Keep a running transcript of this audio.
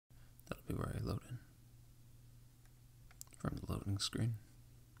exactly where I loaded from the loading screen.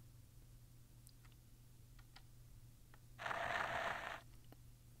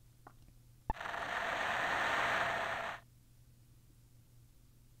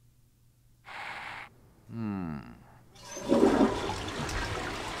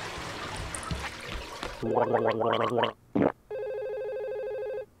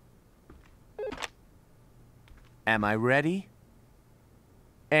 Am I ready?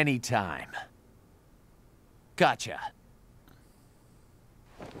 Anytime. Gotcha.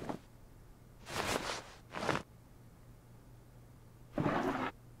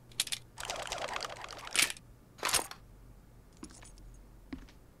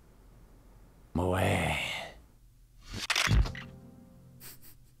 Moe.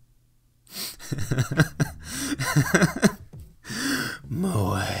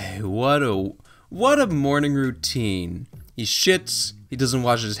 Moe, what a morning routine. He shits, he doesn't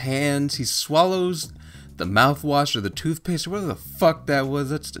wash his hands, he swallows the mouthwash or the toothpaste or whatever the fuck that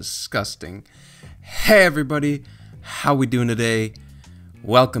was. That's disgusting. Hey everybody, how we doing today?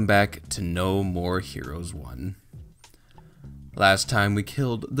 Welcome back to No More Heroes 1. Last time we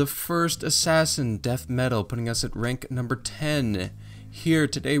killed the first assassin, Death Metal, putting us at rank number 10. Here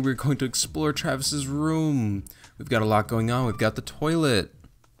today we're going to explore Travis's room. We've got a lot going on. We've got the toilet,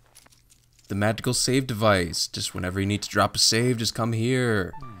 the magical save device. Just whenever you need to drop a save, just come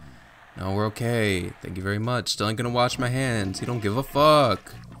here. No, we're okay. Thank you very much. Still ain't gonna wash my hands. He don't give a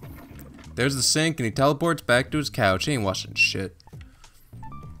fuck. There's the sink and he teleports back to his couch. He ain't washing shit.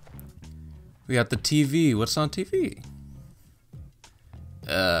 We got the TV. What's on TV?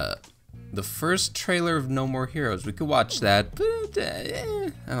 The first trailer of No More Heroes. We could watch that, but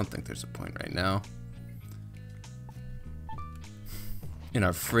I don't think there's a point right now. In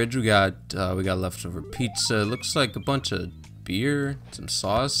our fridge, we got leftover pizza. Looks like a bunch of beer, some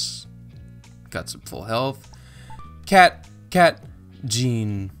sauce. Got some full health. Cat,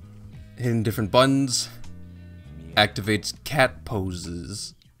 Gene, hitting different buttons. Activates cat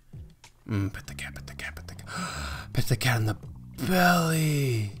poses. Pet the cat. Pet the cat on the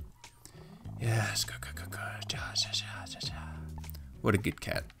belly. Yes, good. What a good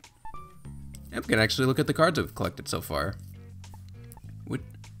cat. Yep, we can actually look at the cards we've collected so far.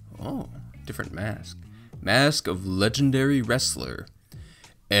 Oh, different mask. Mask of legendary wrestler.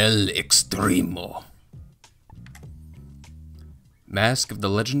 El Extremo. Mask of the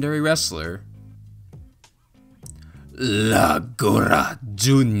legendary wrestler. La Gora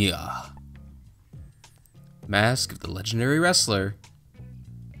Junior. Mask of the legendary wrestler.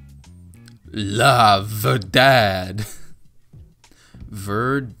 La Verdad.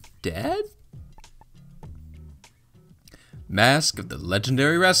 Verdad? Mask of the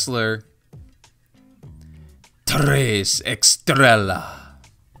legendary wrestler. Tres Estrella.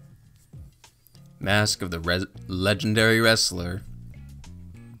 Mask of the legendary wrestler.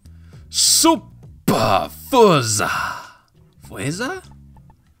 Super Fuerza. Fuerza?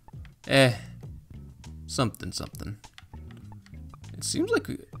 Something. It seems like,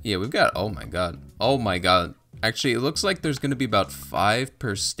 we've got, oh my god. Actually, it looks like there's gonna be about 5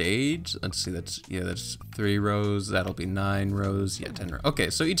 per stage. Let's see, that's 3 rows. That'll be 9 rows. Yeah, 10 rows. Okay,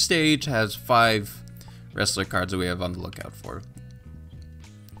 so each stage has 5 wrestler cards that we have on the lookout for.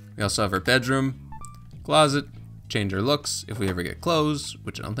 We also have our bedroom, closet, change our looks if we ever get clothes,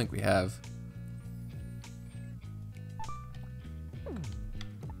 which I don't think we have.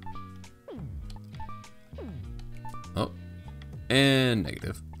 Oh, and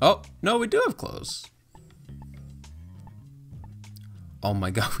negative. Oh, no, we do have clothes. Oh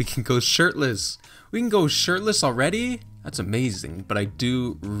my god, we can go shirtless. We can go shirtless already? That's amazing, but I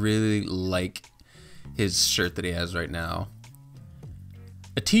do really like his shirt that he has right now.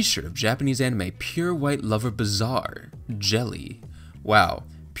 A t-shirt of Japanese anime, Pure White Lover Bazaar Jelly. Wow,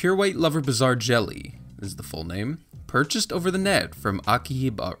 Pure White Lover Bazaar Jelly is the full name. Purchased over the net from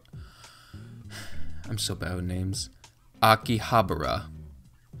Akihabara. I'm so bad with names. Akihabara.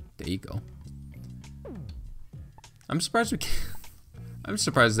 There you go. I'm surprised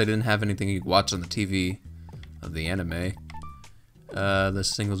they didn't have anything you could watch on the TV of the anime. The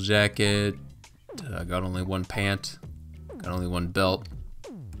single jacket. Got only one pant. Got only one belt.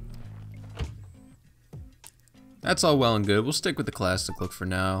 That's all well and good. We'll stick with the classic look for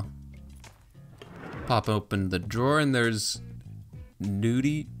now. Pop open the drawer and there's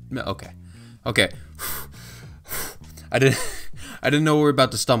nudie. Okay. I didn't know what we were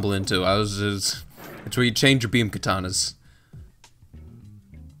about to stumble into. It's where you change your beam katanas.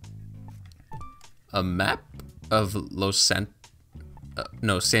 A map of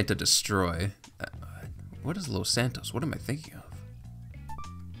Santa Destroy. What is Los Santos? What am I thinking of?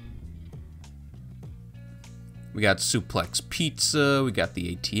 We got Suplex Pizza, we got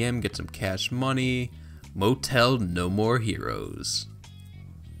the ATM, get some cash money. Motel No More Heroes.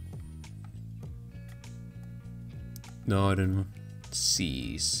 No, I didn't.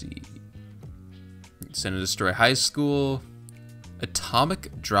 C. Send and Destroy High School.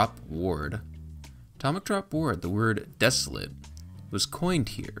 Atomic Drop Ward. Atomic Drop Ward, the word desolate, was coined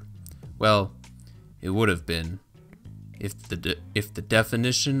here. Well, it would have been if the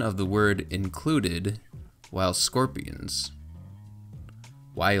definition of the word included wild scorpions.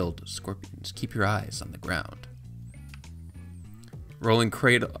 Wild scorpions. Keep your eyes on the ground. Rolling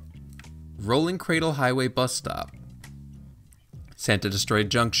Cradle Highway Bus Stop. Santa Destroy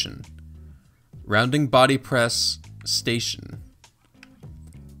Junction. Rounding Body Press Station.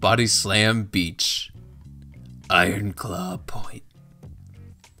 Body Slam Beach. Iron Claw Point.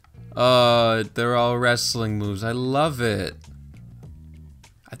 They're all wrestling moves. I love it.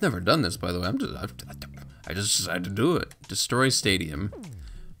 I've never done this, by the way. I just decided to do it. Destroy Stadium.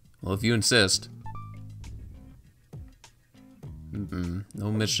 Well, if you insist.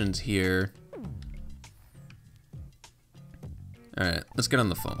 No missions here. Alright, let's get on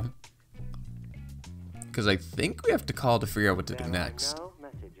the phone. Because I think we have to call to figure out what to do next.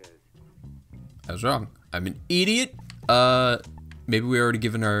 I was wrong. I'm an idiot. Maybe we already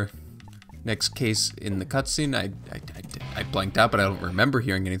given our next case in the cutscene. I blanked out, but I don't remember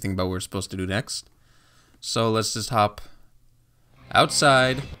hearing anything about what we're supposed to do next. So let's just hop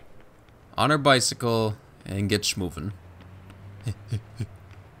outside on our bicycle and get schmovin'.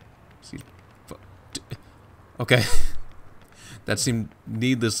 Okay. That seemed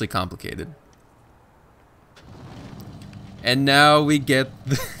needlessly complicated. And now we get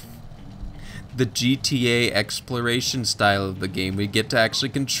the GTA exploration style of the game. We get to actually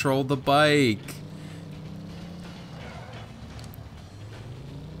control the bike.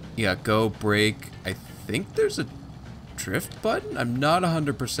 Yeah, go, brake. I think there's a drift button? I'm not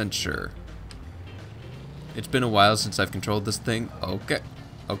 100% sure. It's been a while since I've controlled this thing.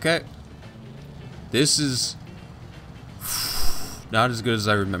 Okay. This is not as good as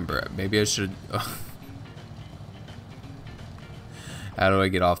I remember. Maybe I should... How do I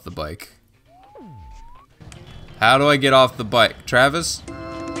get off the bike? How do I get off the bike? Travis?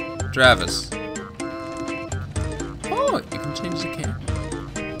 Travis. Oh, you can change the camera.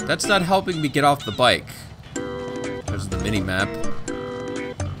 That's not helping me get off the bike. There's the mini-map.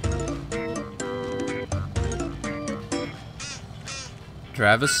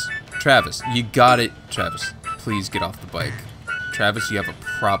 Travis? Travis, you got it. Travis, please get off the bike. Travis, you have a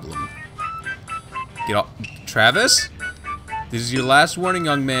problem. Get off. Travis? This is your last warning,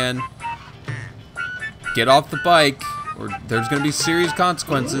 young man. Get off the bike, or there's gonna be serious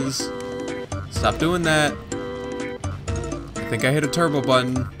consequences. Stop doing that. I think I hit a turbo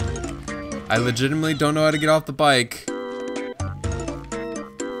button. I legitimately don't know how to get off the bike.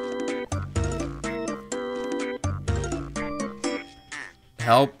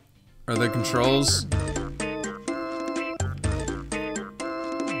 Help. Are there controls?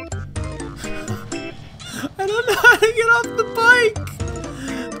 I don't know how to get off the bike!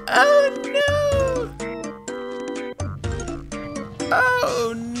 Oh no!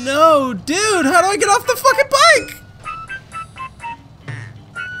 Oh no, dude! How do I get off the fucking bike?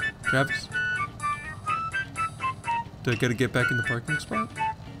 Travis? Do I gotta get back in the parking spot?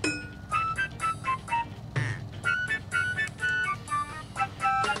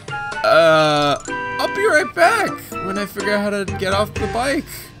 I'll be right back when I figure out how to get off the bike.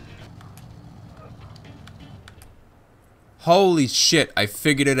 Holy shit, I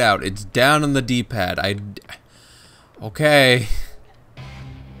figured it out. It's down on the D-pad. Okay.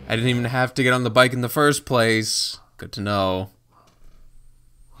 I didn't even have to get on the bike in the first place. Good to know.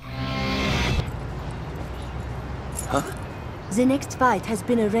 Huh? The next fight has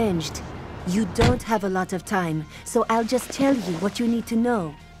been arranged. You don't have a lot of time, so I'll just tell you what you need to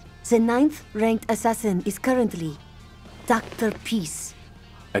know. The 9th ranked assassin is currently Dr. Peace.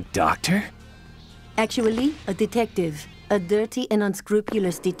 A doctor? Actually, a detective. A dirty and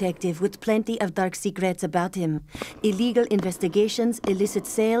unscrupulous detective with plenty of dark secrets about him. Illegal investigations, illicit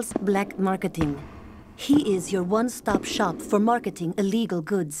sales, black marketing. He is your one-stop shop for marketing illegal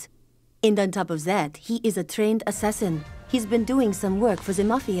goods. And on top of that, he is a trained assassin. He's been doing some work for the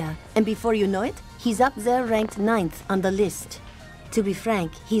Mafia, and before you know it, he's up there ranked 9th on the list. To be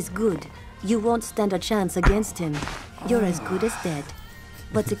frank, he's good. You won't stand a chance against him. You're as good as dead.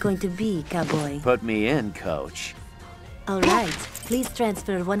 What's it going to be, cowboy? Put me in, coach. All right, please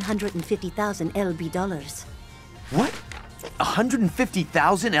transfer 150,000 LB dollars. What?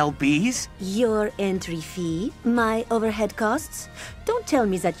 150,000 LBs? Your entry fee, my overhead costs. Don't tell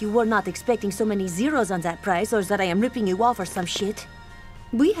me that you were not expecting so many zeros on that price, or that I am ripping you off or some shit.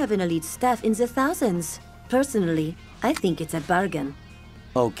 We have an elite staff in the thousands. Personally, I think it's a bargain.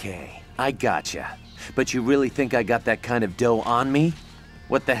 Okay, I gotcha. But you really think I got that kind of dough on me?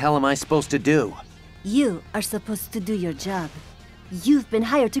 What the hell am I supposed to do? You are supposed to do your job. You've been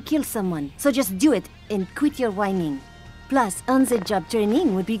hired to kill someone, so just do it and quit your whining. Plus, on-the-job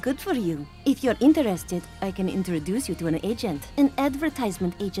training would be good for you. If you're interested, I can introduce you to an agent, an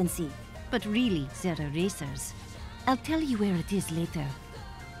advertisement agency. But really, they're erasers. I'll tell you where it is later.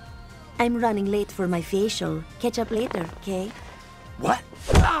 I'm running late for my facial. Catch up later, okay? What?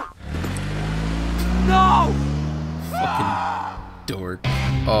 Ah! No! Fucking dork.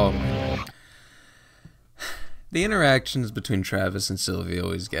 Oh my god. The interactions between Travis and Sylvia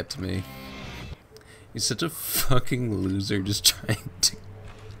always get to me. He's such a fucking loser just trying to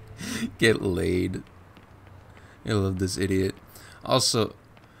get laid. I love this idiot. Also,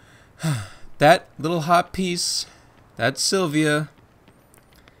 that little hot piece, that's Sylvia,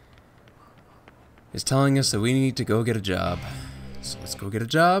 is telling us that we need to go get a job. So let's go get a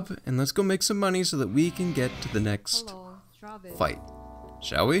job, and let's go make some money so that we can get to the next fight.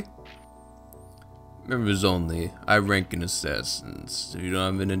 Shall we? Members only. I rank in assassins. If you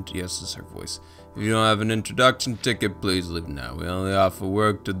don't have an yes, this is her voice. If you don't have an introduction ticket, please leave now. We only offer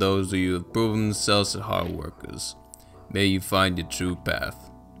work to those of you who have proven themselves as hard workers. May you find your true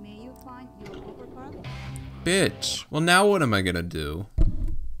path. May you find your overpath? Bitch. Well, now what am I gonna do?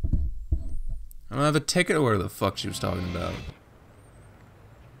 I don't have a ticket or whatever the fuck she was talking about.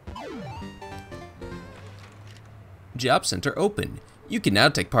 Job Center open. You can now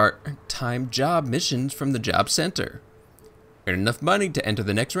take part-time job missions from the Job Center. Earn enough money to enter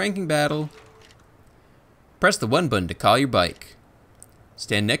the next ranking battle. Press the 1 button to call your bike.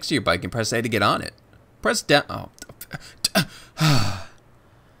 Stand next to your bike and press A to get on it. Press down. Oh.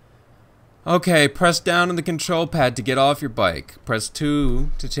 Okay, press down on the control pad to get off your bike. Press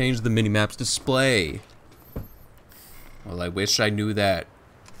 2 to change the minimap's display. Well, I wish I knew that.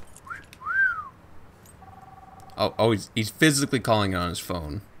 Oh, he's physically calling it on his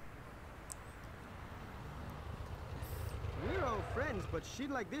phone. We're all friends, but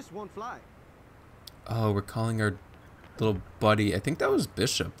shit like this won't fly. Oh, we're calling our little buddy. I think that was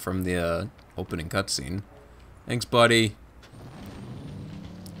Bishop from the opening cutscene. Thanks, buddy.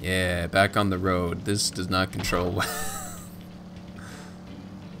 Yeah, back on the road. This does not control well.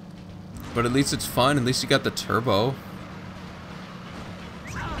 But at least it's fun. At least you got the turbo.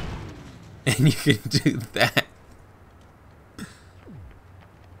 And you can do that.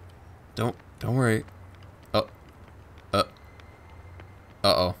 Don't worry.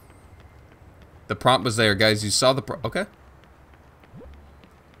 Uh-oh. The prompt was there, guys. You saw the okay.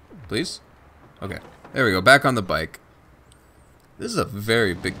 Please? Okay. There we go. Back on the bike. This is a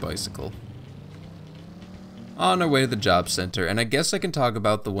very big bicycle. On our way to the job center, and I guess I can talk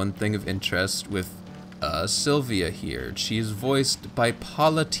about the one thing of interest with Sylvia here. She is voiced by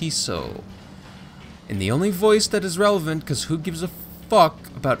Paula Tiso. And the only voice that is relevant, because who gives a fuck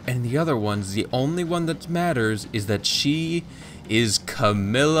about any of the other ones, the only one that matters is that she is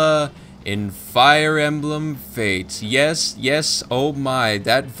Camilla in Fire Emblem Fates. Yes, yes, oh my,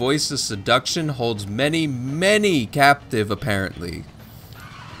 that voice of seduction holds many, many captive, apparently.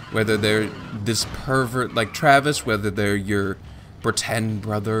 Whether they're this pervert like Travis, whether they're your pretend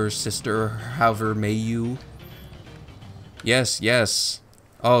brother or sister, or however may you. Yes, yes.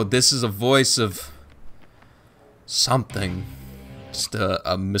 Oh, this is a voice of something. Just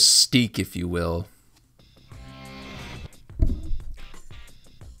a mystique, if you will.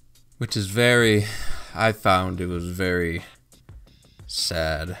 Which is very, I found it was very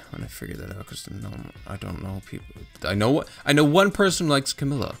sad when I figured that out, because no, I don't know people. I know one person who likes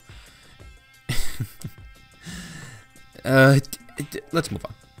Camilla. Let's move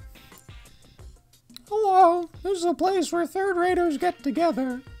on. Hello, this is a place where third raters get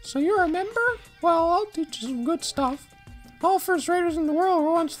together. So you're a member? Well, I'll teach you some good stuff. All first raters in the world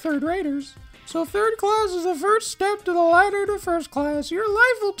were once third raters. So third class is the first step to the ladder to first class. Your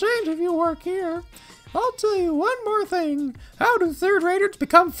life will change if you work here. I'll tell you one more thing. How do third raters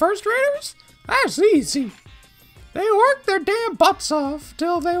become first raters? That's easy. They worked their damn butts off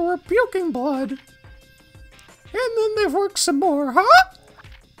till they were puking blood. And then they've worked some more, huh?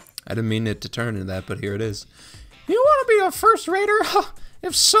 I didn't mean it to turn into that, but here it is. You want to be a first rater?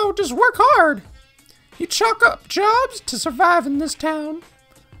 If so, just work hard. You chalk up jobs to survive in this town.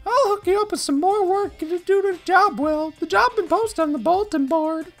 I'll hook you up with some more work to do the job well. The job been posted on the bulletin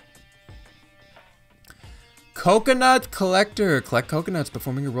board. Coconut collector. Collect coconuts,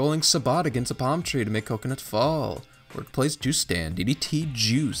 performing a rolling sabbat against a palm tree to make coconuts fall. Workplace juice stand. DDT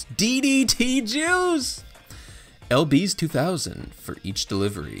juice. DDT juice! LB's 2,000 for each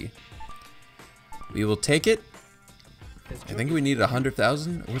delivery. We will take it. I think we need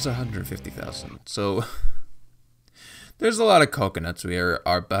 100,000 or was it 150,000? So there's a lot of coconuts we are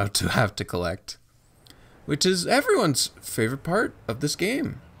about to have to collect, which is everyone's favorite part of this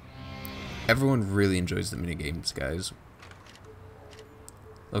game. Everyone really enjoys the mini games, guys.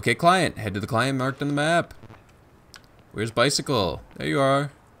 Locate client. Head to the client marked on the map. Where's bicycle? There you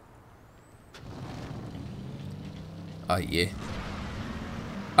are. Oh yeah.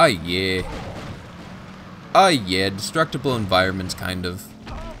 Oh yeah. Oh yeah, destructible environments, kind of.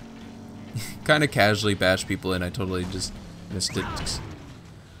 Kind of casually bash people in. I totally just missed it.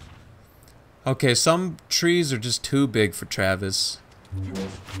 Okay, some trees are just too big for Travis.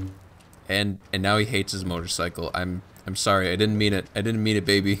 And now he hates his motorcycle. I'm sorry. I didn't mean it. I didn't mean it,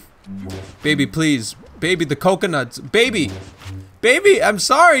 baby. Baby, please. Baby, the coconuts. Baby. Baby, I'm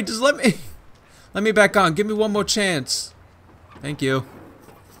sorry. Just let me back on. Give me one more chance. Thank you.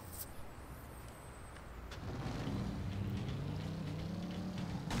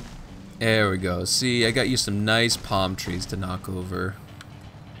 There we go. See, I got you some nice palm trees to knock over.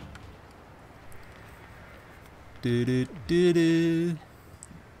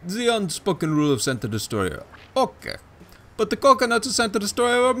 The unspoken rule of Santa Destroyer. Okay. But the coconuts of Santa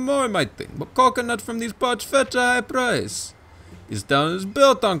Destroyer are more my thing. But coconuts from these parts fetch a high price. This town is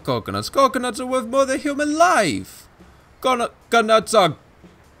built on coconuts. Coconuts are worth more than human life. Coconuts are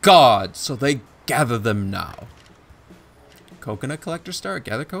gods, so they gather them now. Coconut collector star.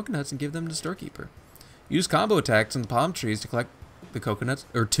 Gather coconuts and give them to storekeeper. Use combo attacks on the palm trees to collect the coconuts,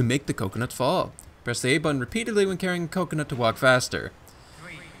 or to make the coconuts fall. Press the A button repeatedly when carrying a coconut to walk faster.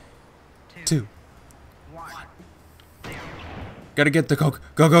 3, 2, 1. Gotta get the coke.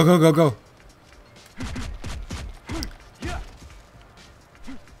 Go, go, go, go, go.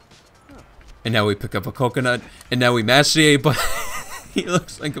 And now we pick up a coconut, and now we mash the A button. He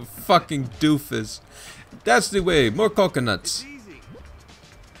looks like a fucking doofus. That's the way. More coconuts.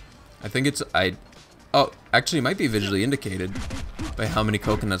 I think it's oh, actually, it might be visually indicated by how many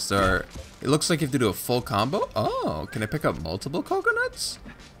coconuts there are. It looks like you have to do a full combo. Oh, can I pick up multiple coconuts?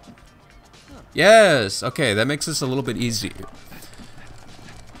 Yes. Okay, that makes this a little bit easier.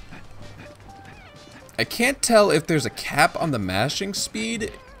 I can't tell if there's a cap on the mashing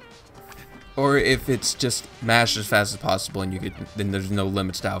speed, or if it's just mash as fast as possible, and then there's no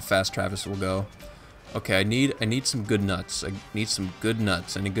limits to how fast Travis will go. Okay, I need some good nuts. I need some good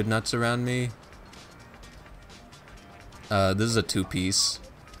nuts. Any good nuts around me? This is a 2-piece.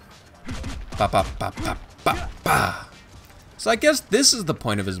 Ba ba ba ba ba ba. So I guess this is the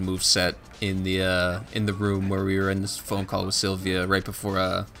point of his moveset in the room where we were in this phone call with Sylvia right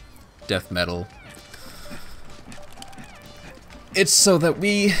before death metal. It's so that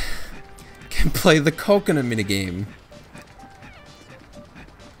we can play the coconut minigame.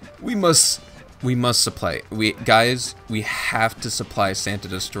 We must supply. Guys, we have to supply Santa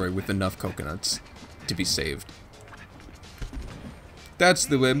Destroy with enough coconuts to be saved. That's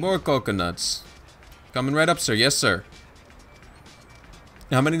the way. More coconuts. Coming right up, sir. Yes, sir.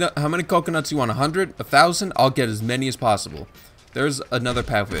 How many coconuts you want? 100? 1,000? I'll get as many as possible. There's another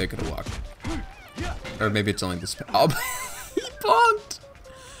pathway I could have walked. Or maybe it's only this path. Oh, he bonked!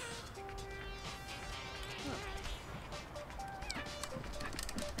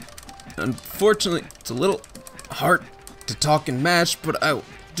 Unfortunately, it's a little hard to talk and mash, but I'll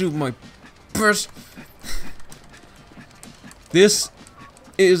do my best. This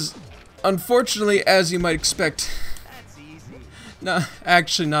is, unfortunately, as you might expect,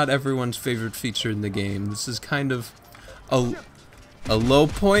 actually not everyone's favorite feature in the game. This is kind of a low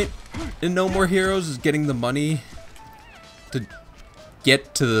point in No More Heroes, is getting the money to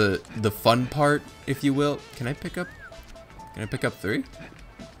get to the fun part, if you will. Can I pick up 3?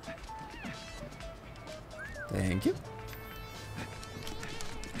 Thank you.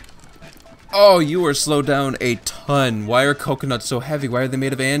 Oh, you are slowed down a ton. Why are coconuts so heavy? Why are they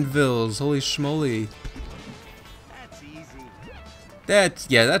made of anvils? Holy schmoly. That's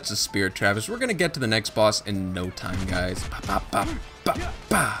easy. That's a spirit, Travis. We're gonna get to the next boss in no time, guys. Ba, ba, ba, ba,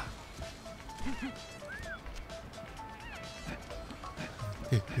 ba.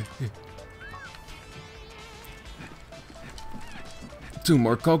 2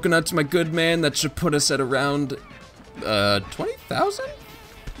 more coconuts, my good man. That should put us at around 20,000?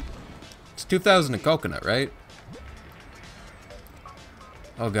 It's 2,000 a coconut, right?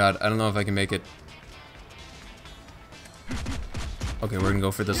 Oh god, I don't know if I can make it. Okay, we're gonna go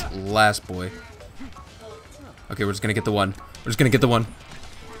for this last boy. Okay, we're just gonna get the one. We're just gonna get the one.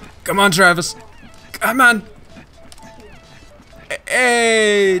 Come on, Travis. Come on.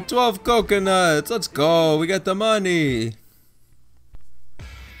 Hey, 12 coconuts. Let's go. We got the money.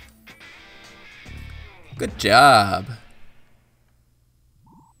 Good job.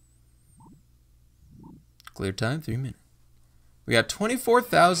 Clear time, 3 minutes. We got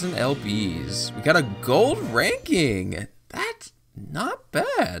 24,000 LBs. We got a gold ranking. That's not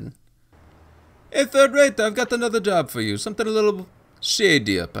bad. Hey, third rate, I've got another job for you. Something a little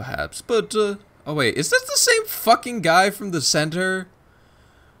shadier, perhaps. But, oh wait, is this the same fucking guy from the center?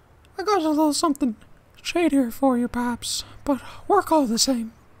 I got a little something shadier for you, perhaps, but work all the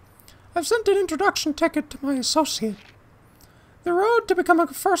same. I've sent an introduction ticket to my associate. The road to becoming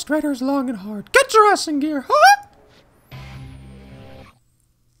a first rater is long and hard. Get your ass in gear, huh?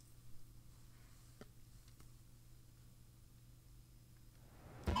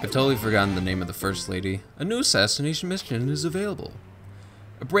 I've totally forgotten the name of the First Lady. A new assassination mission is available.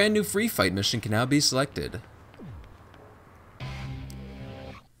 A brand new free fight mission can now be selected.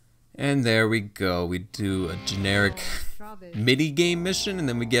 And there we go. We do a generic mini game mission, and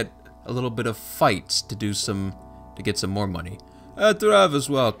then we get a little bit of fights to do some to get some more money. Travis,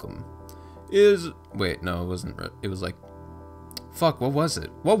 welcome. Wait, no, it wasn't. It was like, fuck. What was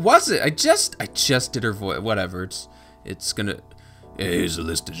it? What was it? I just did her voice. Whatever. It's gonna. Here's a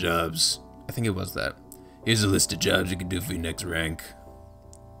list of jobs. I think it was that. Here's a list of jobs you can do for your next rank.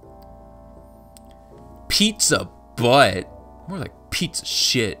 Pizza butt. More like pizza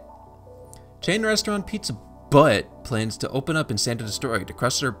shit. Chain restaurant Pizza Butt plans to open up in Santa Destroy. To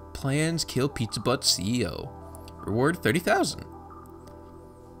crush their plans, kill Pizza Butt CEO. Reward 30,000.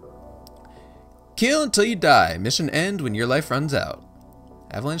 Kill until you die. Mission end when your life runs out.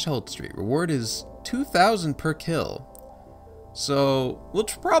 Avalanche Holt Street. Reward is 2,000 per kill. So we'll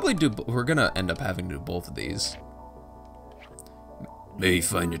probably do. We're gonna end up having to do both of these. May you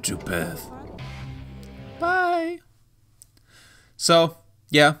find your true path. Bye. So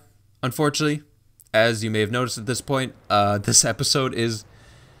yeah, unfortunately, as you may have noticed at this point, this episode is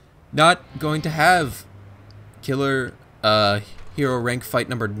not going to have killer hero rank fight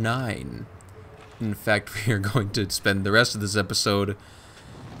number 9. In fact, we are going to spend the rest of this episode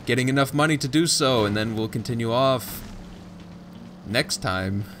getting enough money to do so, and then we'll continue off next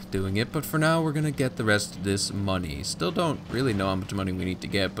time doing it. But for now, we're gonna get the rest of this money. Still don't really know how much money we need to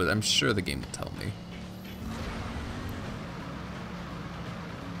get, but I'm sure the game will tell me.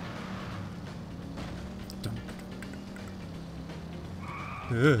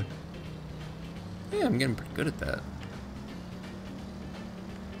 Yeah, I'm getting pretty good at that.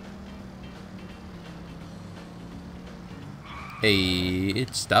 Hey,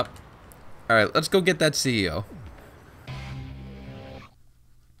 stop. Alright, let's go get that CEO.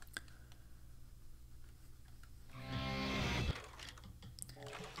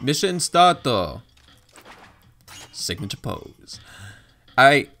 Mission starto. Signature pose.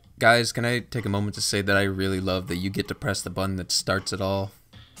 Guys, can I take a moment to say that I really love that you get to press the button that starts it all?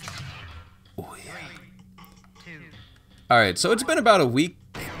 Oh yeah. Alright, so it's been about a week,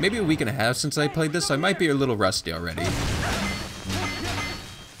 maybe a week and a half since I played this, so I might be a little rusty already.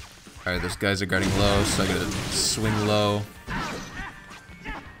 Alright, those guys are guarding low, so I gotta swing low.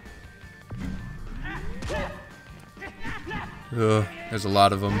 Ugh, there's a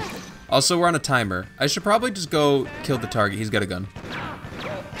lot of them. Also, we're on a timer. I should probably just go kill the target. He's got a gun.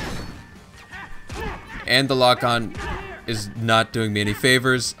 And the lock-on is not doing me any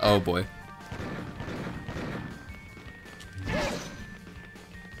favors. Oh boy.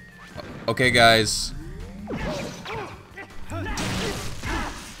 Okay, guys.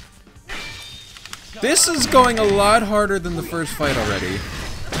 This is going a lot harder than the first fight already.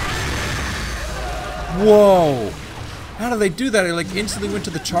 Whoa. How do they do that? I like instantly went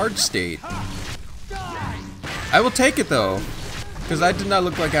to the charge state. I will take it though, because I did not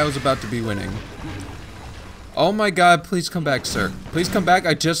look like I was about to be winning. Oh my god, please come back, sir. Please come back.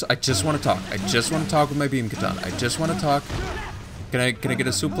 I just want to talk. I just want to talk with my beam katana. I just want to talk. Can I get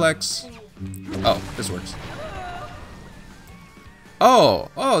a suplex? Oh, this works.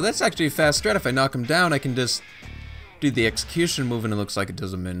 Oh, that's actually a fast strat. If I knock him down, I can just do the execution move and it looks like it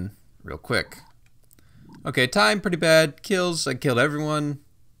does him in real quick. Okay, time pretty bad. Kills, I killed everyone.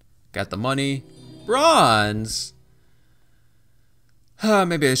 Got the money. Bronze!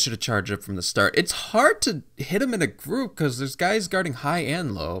 Maybe I should have charged up from the start. It's hard to hit him in a group because there's guys guarding high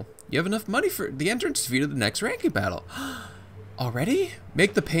and low. You have enough money for the entrance fee to the next ranking battle. Already?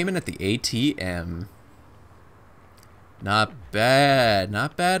 Make the payment at the ATM. Not bad.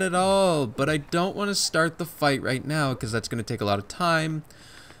 Not bad at all. But I don't want to start the fight right now because that's going to take a lot of time.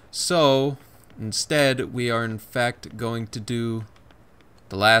 So, Instead, we are in fact going to do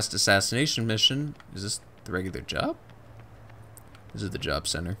the last assassination mission. Is this the regular job? This is the job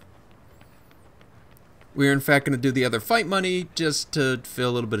center. We're in fact going to do the other fight money just to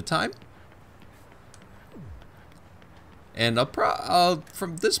fill a little bit of time. And I'll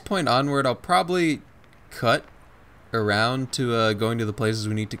from this point onward, I'll probably cut around to going to the places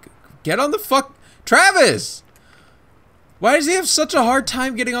we need to get on the fuck. Travis! Why does he have such a hard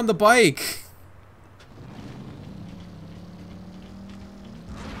time getting on the bike?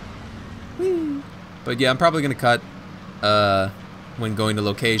 Whee. But yeah, I'm probably gonna cut when going to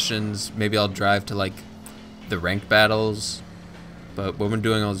locations. Maybe I'll drive to like the ranked battles. But when we're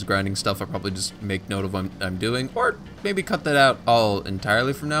doing all this grinding stuff, I'll probably just make note of what I'm doing, or maybe cut that out all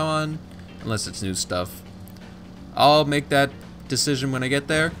entirely from now on, unless it's new stuff. I'll make that decision when I get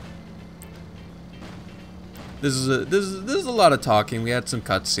there. This is a lot of talking. We had some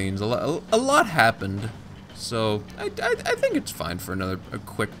cutscenes. A lot happened, so I think it's fine for a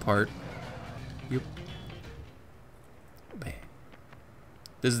quick part. Yep. Bam.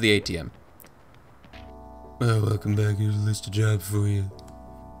 This is the ATM. Well, welcome back. Here's a list of jobs for you.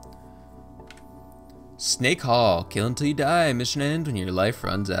 Snake Hall. Kill until you die. Mission ends when your life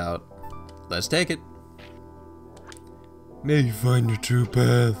runs out. Let's take it. May you find your true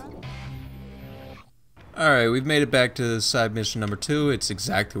path. Alright, we've made it back to side mission number 2. It's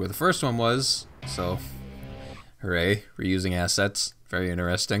exactly where the first one was. So, hooray. Reusing assets. Very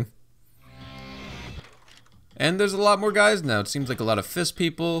interesting. And there's a lot more guys now. It seems like a lot of fist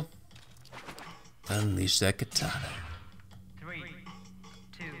people. Unleash that katana. 3,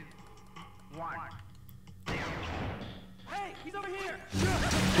 2, 1. Hey, he's over here.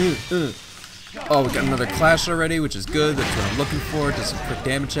 Oh, we got another clash already, which is good. That's what I'm looking for. Does some quick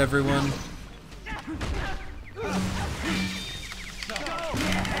damage to everyone.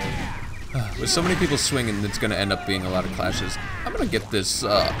 With so many people swinging, it's gonna end up being a lot of clashes. I'm gonna get this.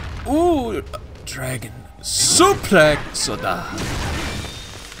 Ooh, dragon suplex soda.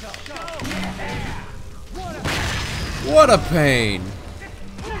 What a pain!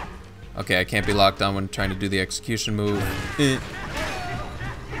 Okay, I can't be locked on when trying to do the execution move.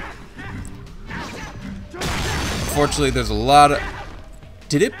 Unfortunately, there's a lot of...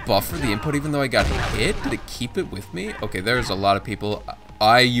 Did it buffer the input even though I got hit? Did it keep it with me? Okay, there's a lot of people.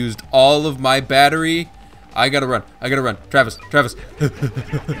 I used all of my battery. I gotta run. I gotta run. Travis, Travis.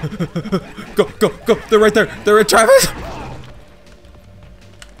 Go, go, go. They're right there. They're right, Travis.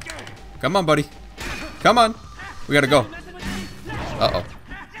 Come on, buddy. Come on. We gotta go. Uh-oh.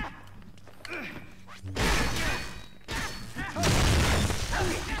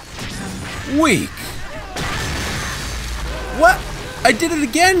 Weak. What? I did it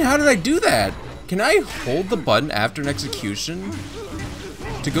again? How did I do that? Can I hold the button after an execution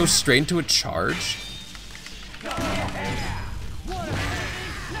to go straight into a charge?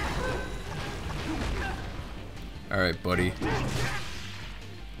 Alright, buddy.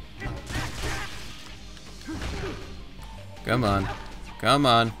 Come on. Come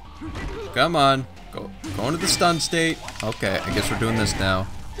on. Come on. Go into the stun state. Okay, I guess we're doing this now.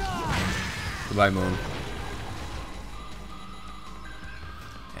 Goodbye, Moon.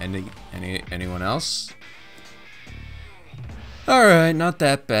 Anyone else? Alright, not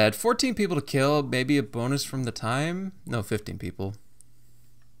that bad. 14 people to kill, maybe a bonus from the time? No, 15 people.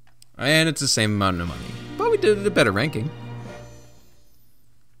 And it's the same amount of money. But we did a better ranking.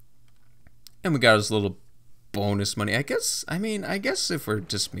 And we got us a little bonus money. I guess if we're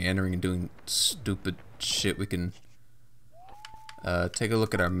just meandering and doing stupid shit, we can take a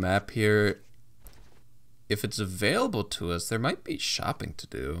look at our map here. If it's available to us, there might be shopping to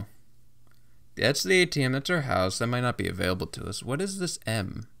do. That's the ATM, that's our house. That might not be available to us. What is this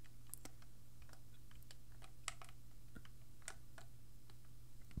M?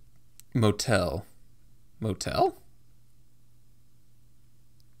 Motel. Motel?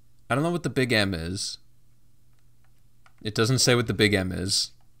 I don't know what the big M is. It doesn't say what the big M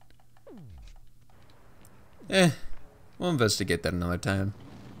is. We'll investigate that another time.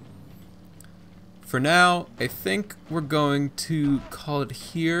 For now, I think we're going to call it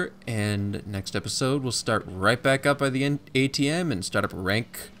here, and next episode we'll start right back up by the ATM and start up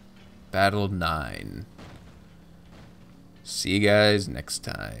rank battle 9. See you guys next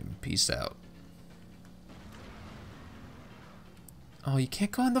time. Peace out. Oh, you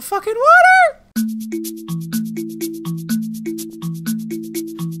can't go in the fucking water!